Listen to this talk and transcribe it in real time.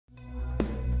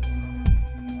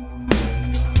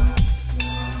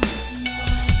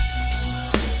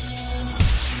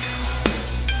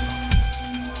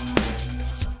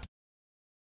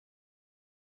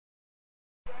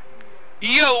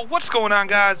Yo, what's going on,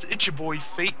 guys? It's your boy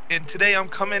Fate, and today I'm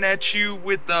coming at you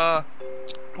with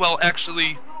well,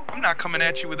 actually, I'm not coming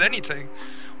at you with anything.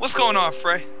 What's going on,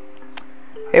 Fray?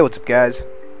 Hey, what's up, guys?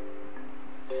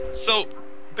 So,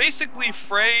 basically,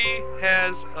 Fray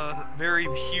has a very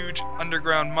huge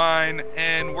underground mine,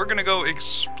 and we're gonna go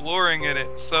exploring in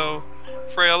it. So,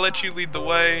 Fray, I'll let you lead the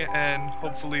way, and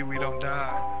hopefully we don't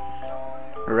die.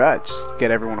 Alright, just get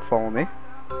everyone to follow me.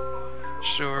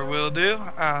 Sure will do.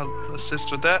 I'll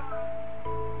assist with that.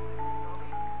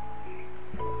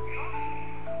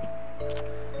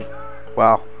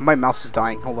 Wow, my mouse is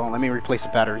dying. Hold on, let me replace the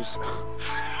batteries.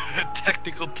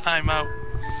 Technical timeout.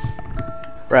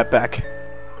 Right back.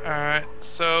 Alright,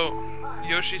 so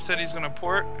Yoshi said he's gonna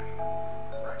port.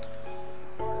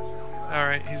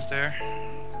 Alright, he's there.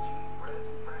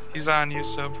 He's on you,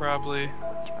 so probably.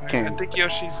 Right, I think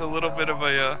Yoshi's a little bit of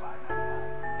a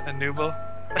nooble.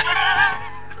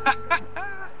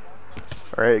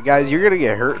 Alright, guys, you're gonna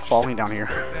get hurt falling down here.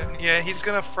 Yeah, he's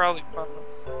gonna probably fall.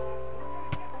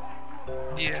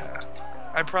 Yeah,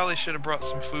 I probably should have brought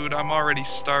some food. I'm already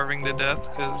starving to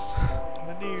death because I'm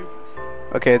a noob.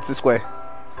 Okay, it's this way.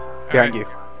 Behind you.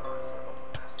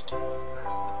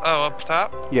 Oh, up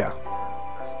top? Yeah.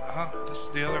 Oh, this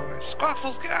is the other way.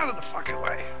 Squaffles, get out of the fucking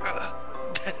way.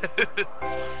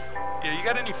 Yeah, you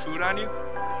got any food on you?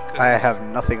 I have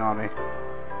nothing on me.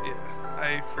 Yeah,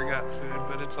 I forgot food,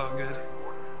 but it's all good.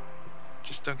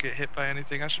 Just don't get hit by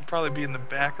anything. I should probably be in the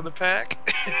back of the pack.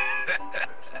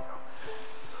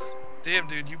 Damn,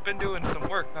 dude, you've been doing some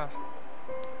work, huh?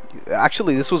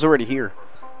 Actually, this was already here.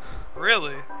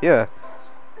 Really? Yeah.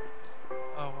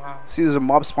 Oh, wow. See, there's a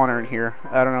mob spawner in here.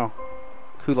 I don't know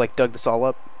who, like, dug this all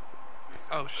up.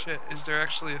 Oh, shit. Is there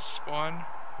actually a spawn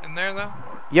in there, though?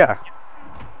 Yeah.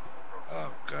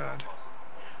 Oh, God.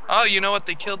 Oh, you know what?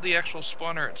 They killed the actual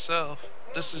spawner itself.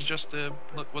 This is just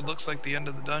what looks like the end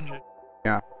of the dungeon.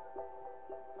 Yeah.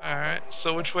 Alright,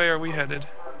 so which way are we headed?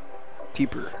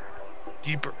 Deeper.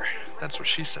 Deeper. That's what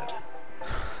she said.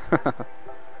 I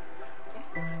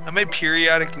may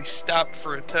periodically stop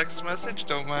for a text message,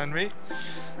 don't mind me.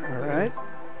 Alright.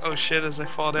 Oh shit, as I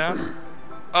fall down.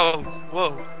 Oh,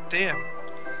 whoa, damn.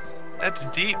 That's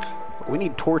deep. We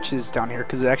need torches down here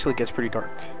because it actually gets pretty dark.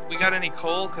 We got any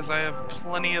coal? Because I have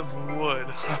plenty of wood.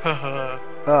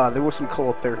 There was some coal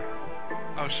up there.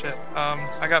 Oh shit,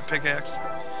 I got pickaxe.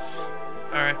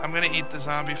 Alright, I'm gonna eat the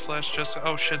zombie flesh just...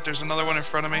 Oh shit, there's another one in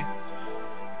front of me.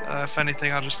 If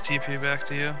anything, I'll just TP back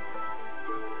to you.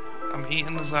 I'm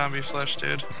eating the zombie flesh,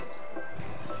 dude.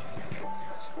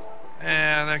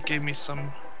 And that gave me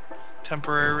some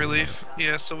temporary relief.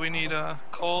 Yeah, so we need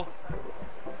coal.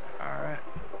 Alright.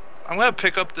 I'm gonna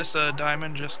pick up this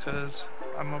diamond just because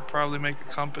I'm gonna probably make a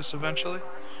compass eventually.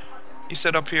 You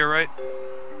said up here, right?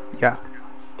 Yeah.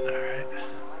 Alright.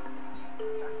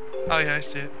 Oh yeah, I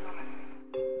see it.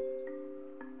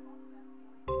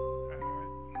 Alright.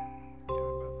 Give me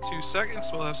about 2 seconds,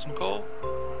 we'll have some coal.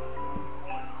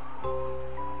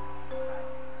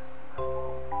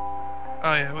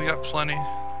 Oh yeah, we got plenty.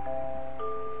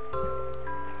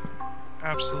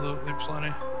 Absolutely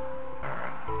plenty.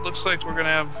 Alright. Looks like we're gonna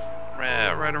have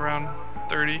right around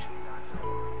 30.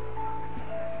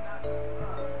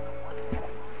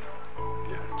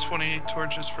 Yeah, 20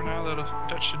 torches for now.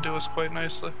 That should do us quite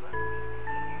nicely.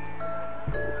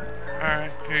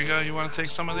 Alright, here you go. You wanna take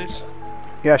some of these?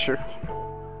 Yeah, sure.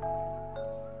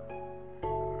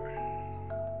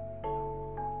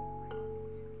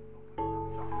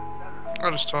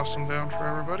 I'll just toss them down for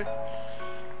everybody.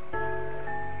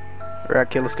 Alright,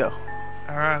 okay, let's go.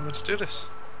 Alright, let's do this.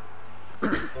 We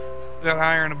got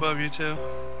iron above you too.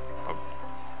 Oh.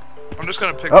 I'm just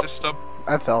gonna pick this stuff.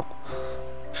 I fell.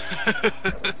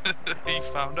 He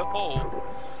found a hole.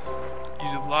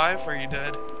 You alive or are you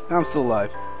dead? I'm still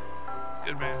alive.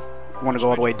 Good man. Want to go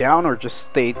all the way down or just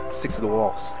stick to the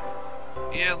walls?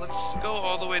 Yeah, let's go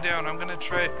all the way down. I'm gonna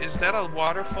try. Is that a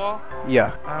waterfall?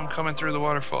 Yeah. I'm coming through the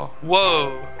waterfall.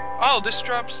 Whoa! Oh, this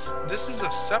drops. This is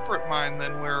a separate mine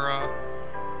than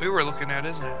we were looking at,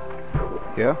 isn't it?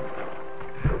 Yeah.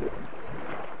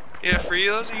 Yeah. For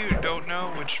you, those of you who don't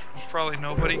know, which is probably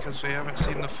nobody because we haven't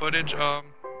seen the footage. I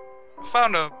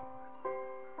found a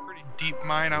pretty deep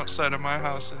mine outside of my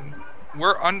house, and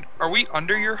are we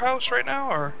under your house right now,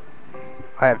 or?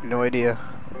 I have no idea.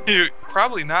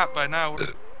 Probably not by now.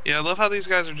 Yeah, I love how these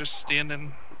guys are just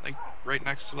standing like right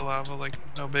next to the lava, like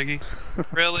no biggie.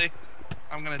 Really?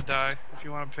 I'm gonna die if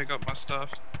you want to pick up my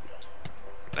stuff.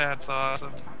 That's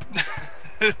awesome.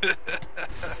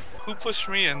 Who pushed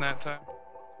me in that time?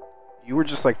 You were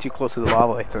just like too close to the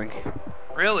lava, I think.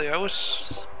 Really? I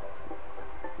was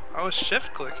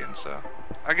shift clicking, so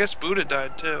I guess Buddha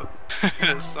died too.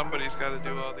 Somebody's got to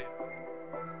do all the.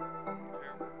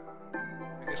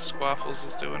 I guess Squaffles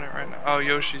is doing it right now. Oh,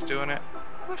 Yoshi's doing it.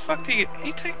 What the fuck did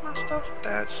he take my stuff?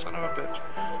 That son of a bitch.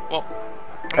 Well,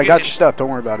 I got your stuff. Don't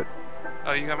worry about it.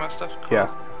 Oh, you got my stuff? Cool. Yeah.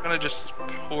 I'm gonna just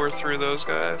pour through those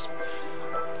guys.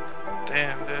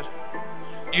 Damn, dude.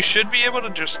 You should be able to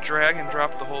just drag and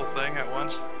drop the whole thing at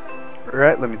once.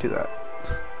 Alright, let me do that.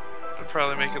 It'll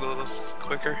probably make it a little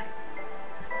quicker.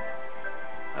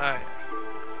 Alright.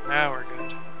 Now we're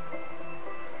good.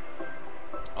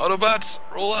 Autobots,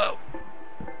 roll out!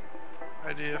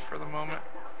 Idea for the moment.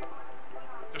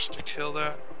 Just to kill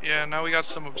that. Yeah, now we got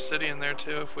some obsidian there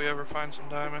too if we ever find some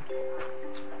diamond.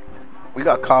 We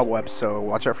got cobwebs, so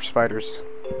watch out for spiders.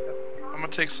 I'm gonna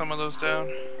take some of those down.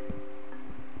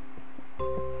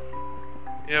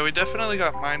 Yeah, we definitely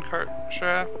got minecart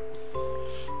trap.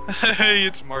 Hey,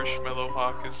 it's Marshmallow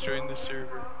Hawk has joined the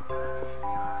server.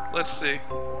 Let's see.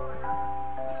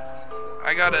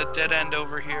 I got a dead end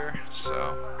over here,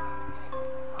 so...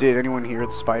 Did anyone hear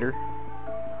the spider?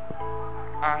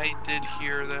 I did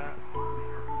hear that.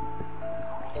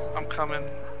 I'm coming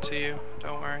to you,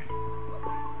 don't worry.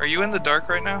 Are you in the dark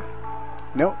right now?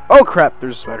 No. Oh crap,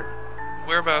 there's a spider.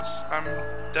 Whereabouts? I'm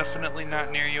definitely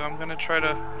not near you. I'm gonna try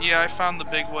to... Yeah, I found the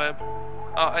big web.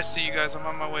 Oh, I see you guys. I'm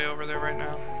on my way over there right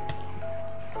now.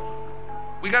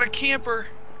 We got a camper!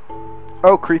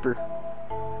 Oh, creeper.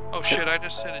 Oh shit, I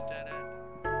just hit a dead end.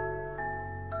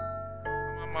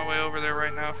 I'm on my way over there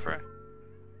right now, Fray.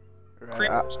 Right,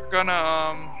 Creepers are gonna,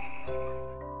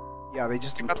 yeah, they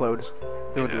just implode.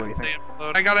 They don't do anything. They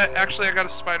implode. I got a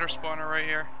spider spawner right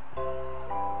here.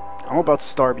 I'm about to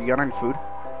starve. You got any food?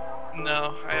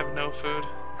 No, I have no food.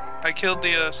 I killed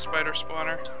the spider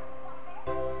spawner.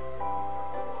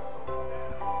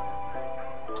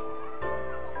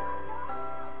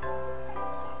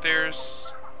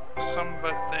 There's some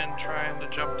but then trying to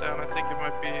jump down. I think it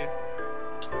might be...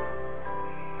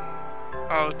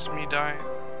 Oh, it's me dying.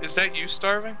 Is that you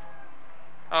starving?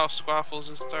 Oh,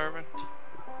 Squaffles is starving.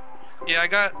 Yeah,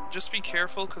 just be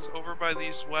careful, because over by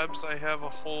these webs I have a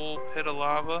whole pit of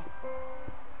lava.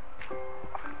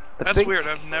 That's weird,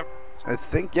 I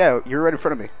think, yeah, you're right in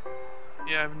front of me.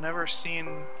 Yeah, I've never seen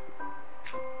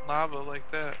lava like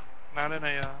that. Not in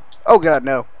a, Oh god,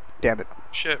 no. Damn it.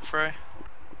 Shit, Fray.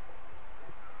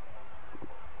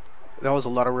 That was a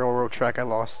lot of railroad track I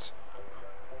lost.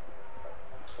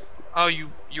 Oh,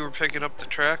 you were picking up the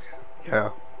track? Yeah.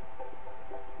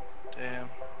 Damn.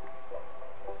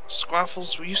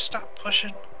 Squaffles, will you stop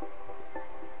pushing?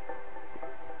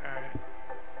 Alright.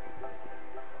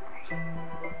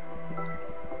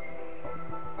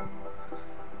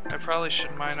 I probably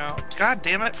should mine out. God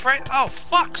damn it, Fray! Oh,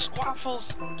 fuck,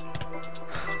 Squaffles!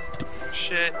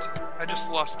 Shit. I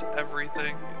just lost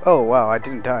everything. Oh, wow, I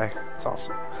didn't die. That's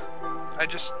awesome. I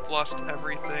just lost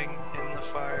everything in the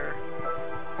fire.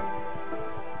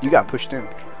 You got pushed in.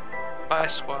 By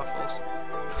Squaffles.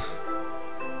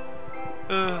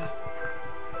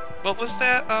 What was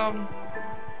that,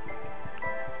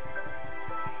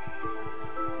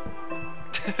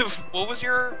 what was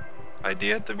your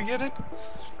idea at the beginning?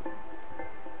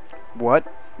 What?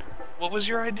 What was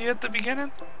your idea at the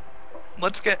beginning?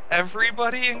 Let's get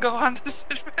everybody and go on this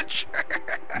adventure.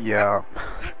 Yeah.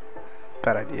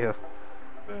 Bad idea.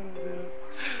 Bad idea.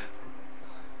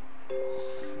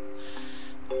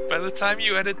 By the time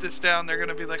you edit this down, they're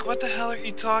gonna be like, what the hell are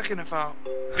you talking about?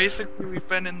 Basically, we've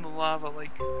been in the lava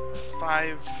like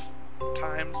 5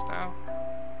 times now.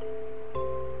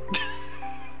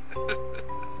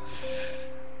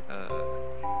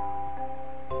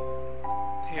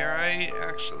 Here, I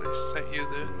actually sent you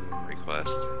the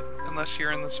request. Unless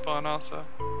you're in the spawn also.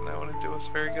 That wouldn't do us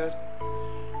very good.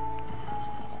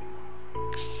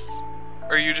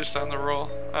 Or are you just on the roll?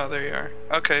 Oh, there you are.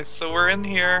 Okay, so we're in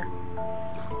here.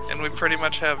 And we pretty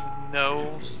much have no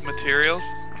materials.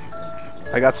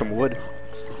 I got some wood.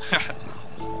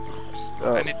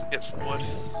 I need to get some wood.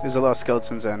 There's a lot of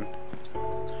skeletons and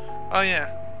Oh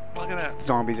yeah, look at that.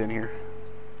 zombies in here.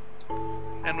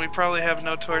 And we probably have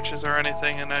no torches or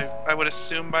anything, and I would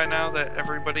assume by now that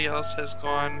everybody else has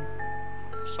gone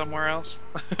somewhere else.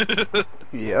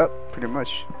 Yep, pretty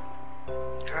much.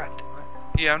 God damn it.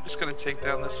 Yeah, I'm just gonna take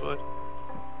down this wood.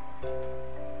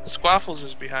 Squaffles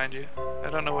is behind you. I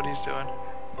don't know what he's doing.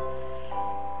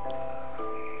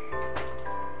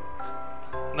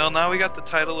 No, now we got the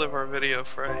title of our video,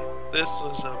 Fray. This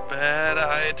was a bad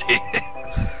idea.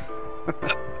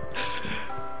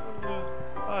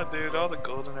 Oh, dude, all the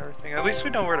gold and everything. At least we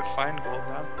know where to find gold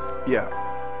now. Yeah.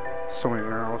 So many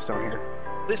minerals down here.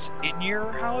 Is this in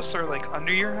your house or like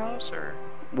under your house or?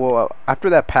 Well, after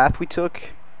that path we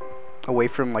took, away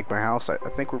from like my house. I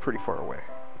think we're pretty far away.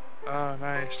 Oh,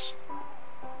 nice.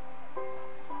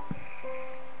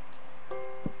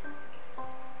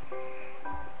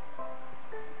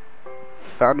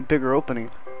 Found a bigger opening.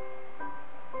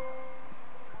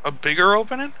 A bigger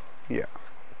opening? Yeah.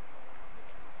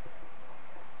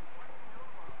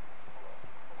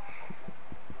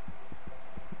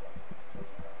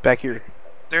 Back here.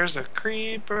 There's a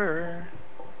creeper.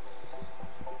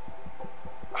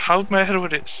 How bad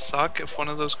would it suck if one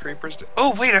of those creepers did?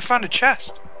 Oh, wait, I found a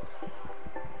chest.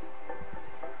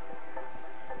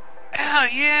 Oh,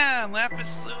 yeah,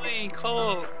 lapis lazuli,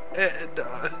 coal, and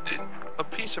a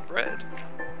piece of bread.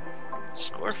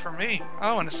 Score for me.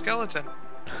 Oh, and a skeleton.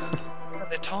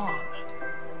 And a tong.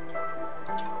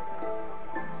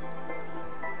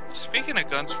 Speaking of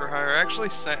guns for hire, I actually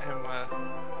sent him an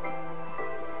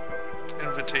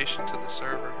invitation to the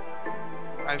server.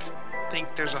 I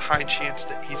think there's a high chance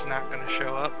that he's not going to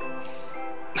show up.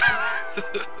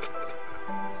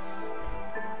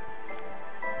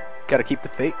 Gotta keep the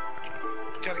faith.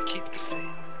 Gotta keep the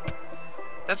faith.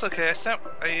 That's okay. I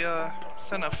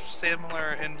sent a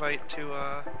similar invite to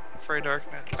Fray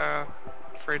Darkness.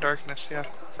 Fray Darkness, yeah.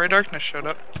 Fray Darkness showed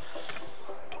up.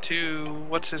 To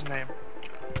what's his name?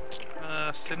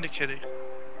 Syndicate.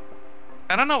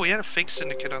 I don't know. We had a fake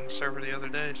syndicate on the server the other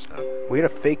day, so. We had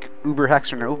a fake Uber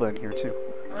Haxer Nova in here too.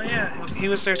 Oh yeah, he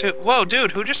was there too. Whoa,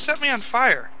 dude! Who just set me on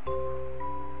fire?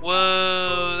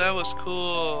 Whoa, that was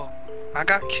cool. I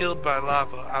got killed by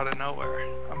lava out of nowhere.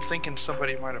 I'm thinking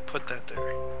somebody might have put that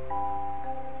there.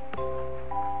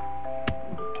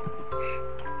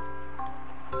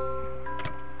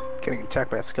 Getting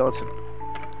attacked by a skeleton.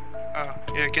 Oh,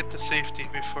 yeah, get the safety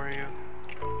before you...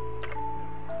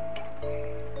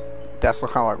 That's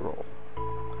not how I roll.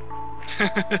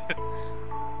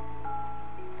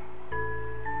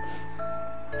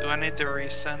 Do I need to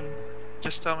resend?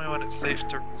 Just tell me when it's safe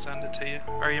to send it to you.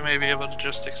 Or you may be able to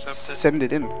just accept it. Send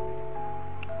it in.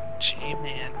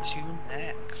 G-Man 2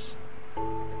 Max.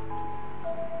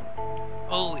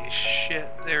 Holy shit,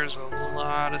 there's a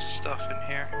lot of stuff in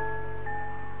here.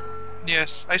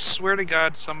 Yes, I swear to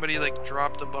God somebody like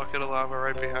dropped a bucket of lava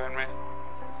right behind me.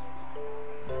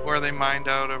 Where they mined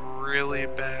out a really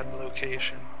bad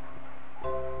location.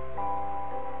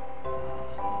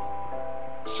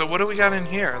 So what do we got in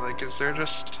here? Like, is there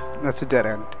just... That's a dead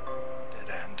end. Dead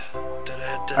end. Dead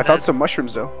end. Dead I found some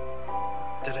mushrooms though.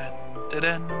 Dead end. Dead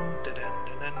end. Dead end.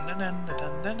 Dead end. Dead end. Dead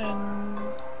end. Dead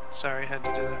end. Sorry, I had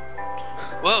to do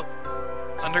that. Whoa!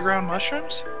 Underground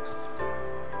mushrooms?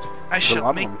 I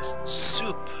shall make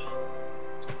soup.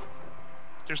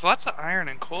 There's lots of iron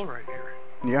and coal right here.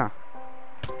 Yeah.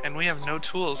 And we have no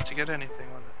tools to get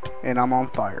anything with it. And I'm on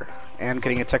fire. And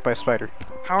getting attacked by a spider.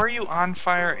 How are you on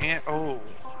fire and... Oh,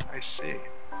 I see.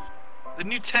 The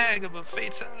new tag of a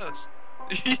Fate's house.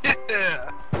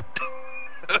 Yeah!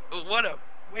 What a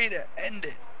way to end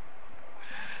it.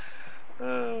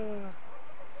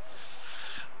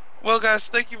 Well, guys,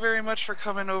 thank you very much for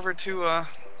coming over to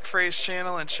Fray's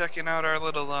channel and checking out our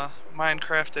little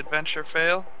Minecraft adventure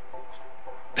fail.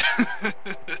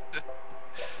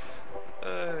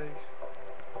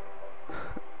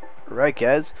 Alright,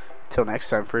 guys. Till next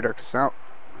time, Fray Darkness out.